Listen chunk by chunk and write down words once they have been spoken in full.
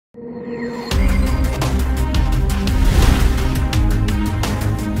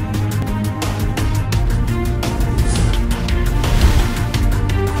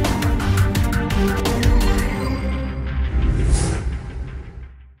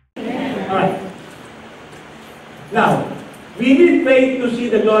Alright. Now, we need faith to see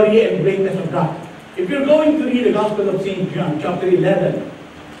the glory and greatness of God. If you're going to read the Gospel of St. John, chapter 11,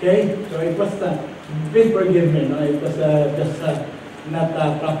 okay? So it was, please forgive me, no? It was just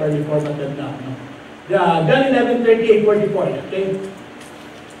not properly formatted now. No? John 11, 38, 44, okay?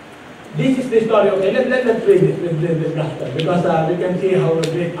 This is the story, okay? Let's read this Gospel, because we can see how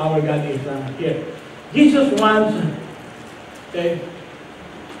great our God is here. Jesus wants, okay?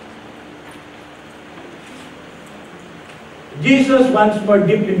 Jesus once more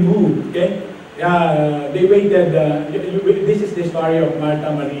deeply moved, okay? They waited, this is the story of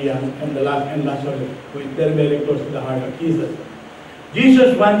Martha, Maria, and Lazarus, who is very, very close to the heart of Jesus.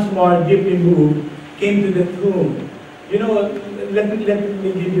 Jesus once more deeply moved, came to the tomb. You know, let me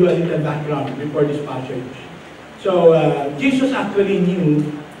give you a little background before this passage. So, Jesus actually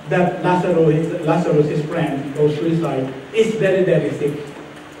knew that Lazarus, his friend, who was suicide, is very, very sick.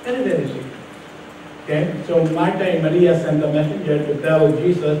 Very, very sick. Okay? So Martha and Maria sent a messenger to tell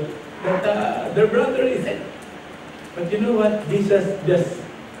Jesus that their brother is sick. But you know what? Jesus just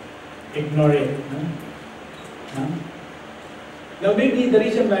ignored it. Huh? Now maybe the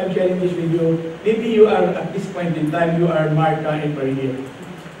reason why I'm sharing this with you, maybe you are at this point in time, you are Martha and Maria.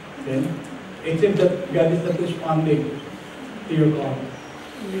 Okay? Except that God is not responding to your call.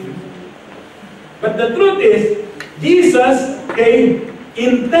 But the truth is, Jesus came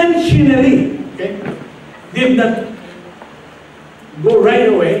intentionally, okay, did not go right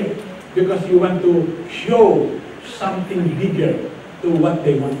away because you want to show something bigger to what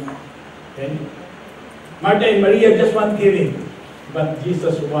they want. Okay? Martha and Maria just want healing, but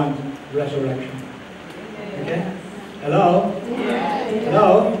Jesus wants resurrection. Okay? Hello?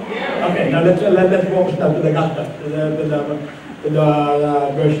 Hello? Okay, now let's focus now to the gospel, to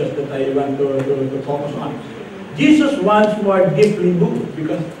the verses that I want to focus on. Jesus once more deeply moved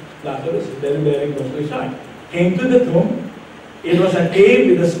because Lazarus is very, very close to his heart. Came to the tomb. It was a cave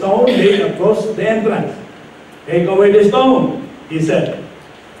with a stone laid across the entrance. Take away the stone, he said.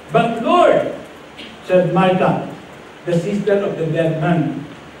 But Lord, said Martha, the sister of the dead man,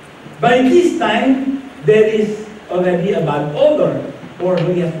 by this time there is already a bad odor, for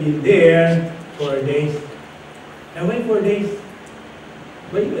he has been there for days. Now why 4 days?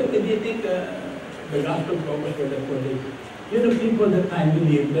 Why do you think the gospel focus for the 4 days? You know, people at the time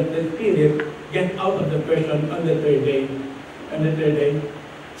believe that the spirit gets out of the person on the third day. On the third day.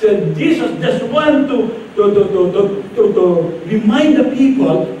 So Jesus just wants to remind the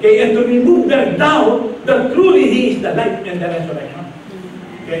people, okay, and to remove their doubt that truly He is the life and the resurrection.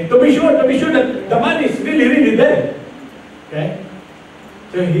 Okay, to be sure that the man is really, really dead. Okay,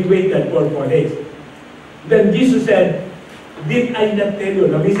 so He waited for 4 days. Then Jesus said, "Did I not tell you?"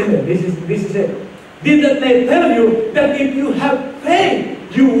 Now listen, this is it. Did not I tell you that if you have faith,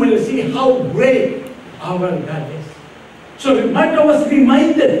 you will see how great our God is? So Martha was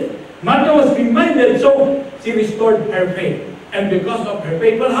reminded. So she restored her faith. And because of her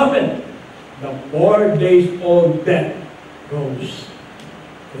faith, what happened? The 4 days old death rose.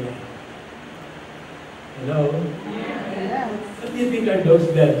 Okay. Hello? Yes. What do you think are those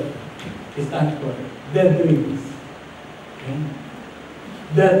dead? It's not for dead doing this. Okay?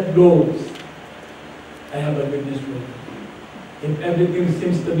 Death goes. I have a witness for you. If everything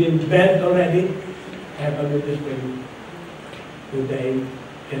seems to be dead already, I have a witness for you. Today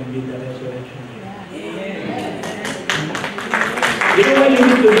can be the resurrection day. Yeah. You know why you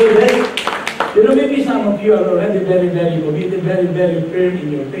need to do this? You know, maybe some of you are already very, very committed, very, very firm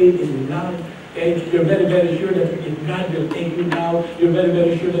in your faith, in your love. Okay? You're very, very sure that if God will take you now, you're very,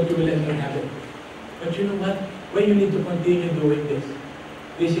 very sure that you will enter heaven. But you know what? Why you need to continue doing this?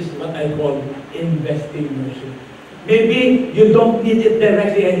 This is what I call investing mercy. Maybe you don't need it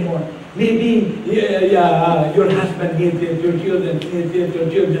directly anymore. Maybe your husband needs it, your children needs it, your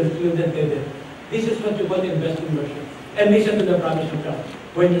children's children need it. This is what you call investing mercy. And listen to the promise of God.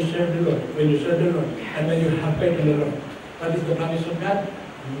 When you serve the Lord, and when you have faith in the Lord, what is the promise of God?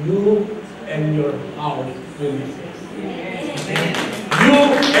 You and your house will be saved. You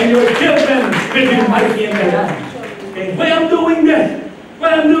and your children will be mighty in the land. Okay? Why I'm doing this? Why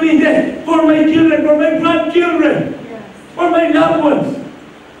I'm doing this? For my children, for my grandchildren, for my loved ones.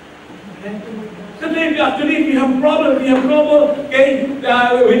 Okay? So actually, if you have trouble, okay,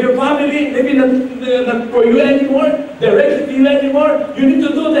 with your family, maybe not for you anymore, directly to you anymore, you need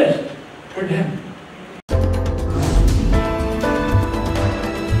to do this for them.